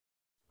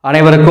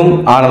அனைவருக்கும்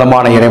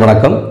ஆனந்தமான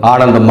இறைவணக்கம்.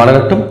 ஆனந்தம்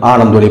மலரட்டும்,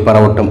 ஆனந்தொலி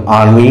பரவட்டும்.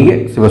 ஆன்மீக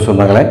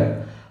சிவசொந்தங்களே,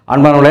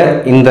 அன்பானவர்களே,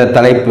 இந்த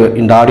தலைப்பு,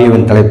 இந்த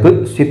ஆடியோவின் தலைப்பு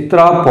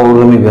சித்ரா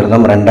பௌர்ணமி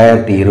விரதம்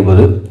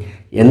 2020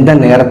 எந்த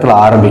நேரத்தில்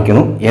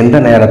ஆரம்பிக்கணும், எந்த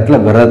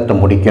நேரத்தில் விரதத்தை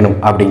முடிக்கணும்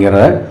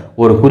அப்படிங்கிறத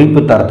ஒரு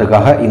குறிப்பு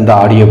தரத்துக்காக இந்த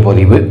ஆடியோ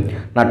பதிவு.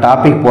 நான்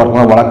டாபிக்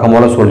போகிறதுனால வழக்கம்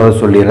போல்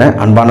சொல்லிடுறேன்.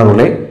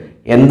 அன்பானவர்களே,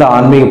 எந்த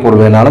ஆன்மீக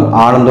பொருள் வேணாலும்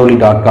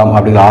ஆனந்தோலி.com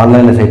அப்படிங்கிற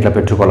ஆன்லைன் சைட்டில்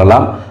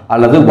பெற்றுக்கொள்ளலாம்,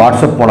 அல்லது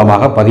வாட்ஸ்அப்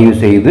மூலமாக பதிவு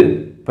செய்து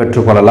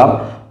பெற்றுக்கொள்ளலாம்.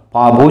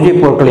 பூஜை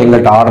பொருட்கள்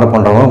எங்கள்கிட்ட ஆர்டர்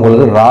பண்ணுறவங்க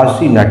உங்களுக்கு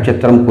ராசி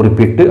நட்சத்திரம்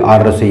குறிப்பிட்டு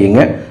ஆர்டர்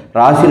செய்யுங்க.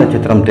 ராசி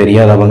நட்சத்திரம்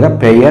தெரியாதவங்க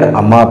பெயர்,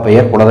 அம்மா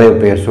பெயர், குலதெய்வ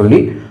பெயர் சொல்லி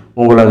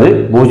உங்களது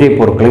பூஜை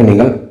பொருட்களை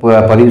நீங்கள்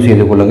பதிவு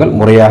செய்து கொள்ளுங்கள்.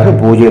 முறையாக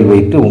பூஜையில்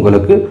வைத்து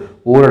உங்களுக்கு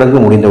ஊரடங்கு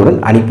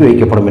முடிந்தவுடன் அனுப்பி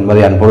வைக்கப்படும்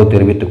என்பதை அன்போடு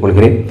தெரிவித்துக்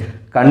கொள்கிறேன்.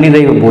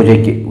 கன்னிதெய்வ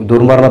பூஜைக்கு,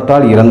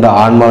 துர்மரணத்தால் இறந்த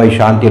ஆன்மாவை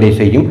சாந்தியடை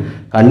செய்யும்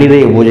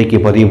கன்னிதெய்வ பூஜைக்கு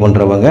பதிவு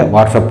பண்ணுறவங்க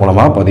வாட்ஸ்அப்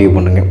மூலமாக பதிவு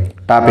பண்ணுங்கள்.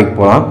 டாபிக்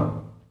போகலாம்.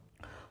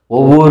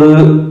 ஒவ்வொரு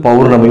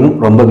பௌர்ணமியும்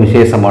ரொம்ப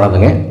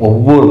விசேஷமானதுங்க.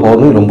 ஒவ்வொரு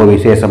பௌர்ணமியும் ரொம்ப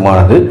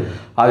விசேஷமானது.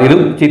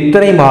 அதிலும்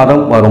சித்திரை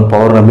மாதம் வரும்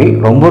பௌர்ணமி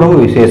ரொம்ப ரொம்ப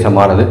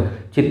விசேஷமானது.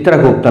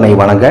 சித்திரகுப்தனை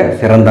வணங்க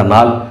சிறந்த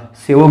நாள்,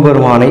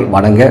 சிவபெருமானை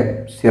வணங்க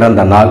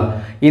சிறந்த நாள்.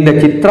 இந்த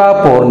சித்ரா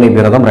பௌர்ணமி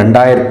விரதம்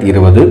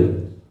 2020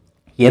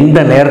 எந்த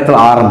நேரத்தில்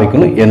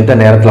ஆரம்பிக்கணும், எந்த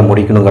நேரத்தில்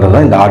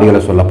முடிக்கணுங்கிறத இந்த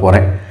ஆடியோவில் சொல்ல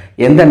போகிறேன்.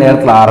 எந்த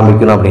நேரத்தில்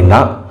ஆரம்பிக்கணும்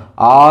அப்படின்னா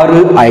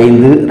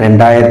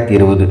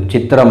 6/5/2020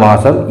 சித்திரை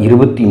மாதம்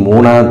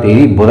 23ஆம்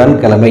தேதி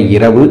புதன்கிழமை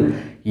இரவு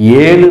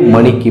 7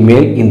 மணிக்கு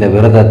மேல் இந்த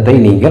விரதத்தை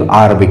நீங்கள்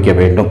ஆரம்பிக்க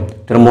வேண்டும்.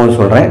 திரும்பவும்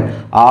சொல்கிறேன்,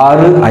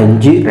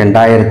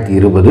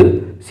 6/5/2020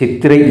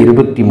 சித்திரை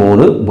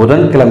 23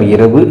 புதன்கிழமை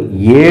இரவு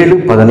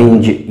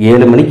 7:15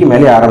 7 மணிக்கு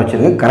மேலே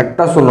ஆரம்பிச்சிருங்க.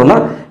 கரெக்டாக சொல்லணும்னா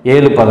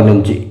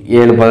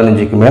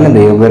 7:15 மேலே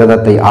இந்த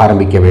விரதத்தை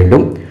ஆரம்பிக்க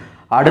வேண்டும்.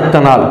 அடுத்த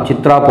நாள்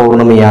சித்ரா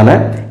பௌர்ணமியான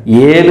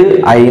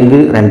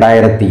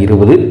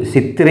 7/5/2020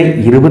 சித்திரை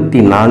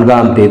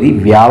 24ஆம் தேதி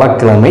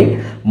வியாழக்கிழமை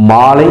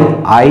மாலை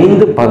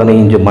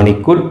 5:15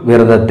 மணிக்குள்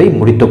விரதத்தை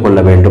முடித்து கொள்ள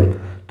வேண்டும்.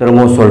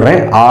 திரும்பவும்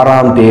சொல்கிறேன்,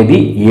 6ஆம் தேதி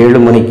 7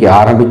 மணிக்கு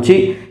ஆரம்பித்து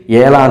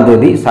 7ஆம்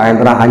தேதி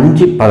சாயந்தரம்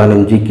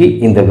 5:15க்கு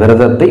இந்த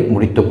விரதத்தை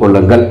முடித்து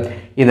கொள்ளுங்கள்.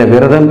 இந்த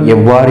விரதம்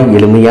எவ்வாறு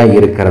எளிமையாக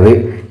இருக்கிறது,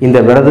 இந்த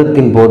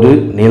விரதத்தின் போது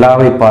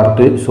நிலாவை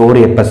பார்த்து சோறு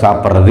எப்போ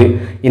சாப்பிட்றது,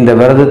 இந்த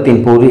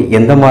விரதத்தின் போது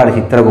எந்த மாதிரி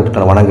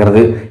சித்திரகுப்தனை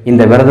வணங்குறது,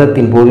 இந்த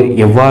விரதத்தின் போது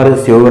எவ்வாறு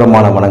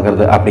சிவபெருமானை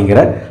வணங்குறது அப்படிங்கிற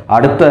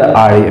அடுத்த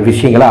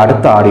விஷயங்களை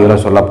அடுத்த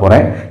ஆடியோவில் சொல்ல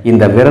போகிறேன்.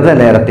 இந்த விரத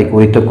நேரத்தை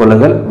குறித்து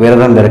கொள்ளுங்கள்,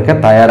 விரதம் இருக்க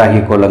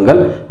தயாராகி கொள்ளுங்கள்.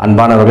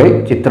 அன்பானவர்களே,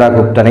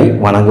 சித்திரகுப்தனை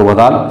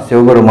வணங்குவதால்,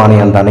 சிவபெருமானை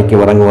அந்த அன்னைக்கு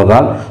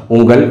வணங்குவதால்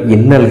உங்கள்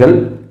இன்னல்கள்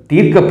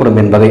தீர்க்கப்படும்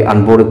என்பதை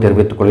அன்போடு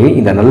தெரிவித்துக் கொள்கிறேன்.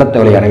 இந்த நல்ல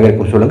தகவலை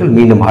அனைவருக்கும் சொல்லுங்கள்.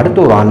 மீண்டும் அடுத்த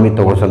ஒரு ஆன்மீக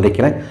தகவல்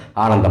சந்திக்கிறேன்.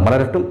 ஆனந்தம்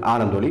மலரட்டும்,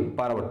 ஆனந்தொலி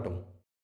பரவட்டும்.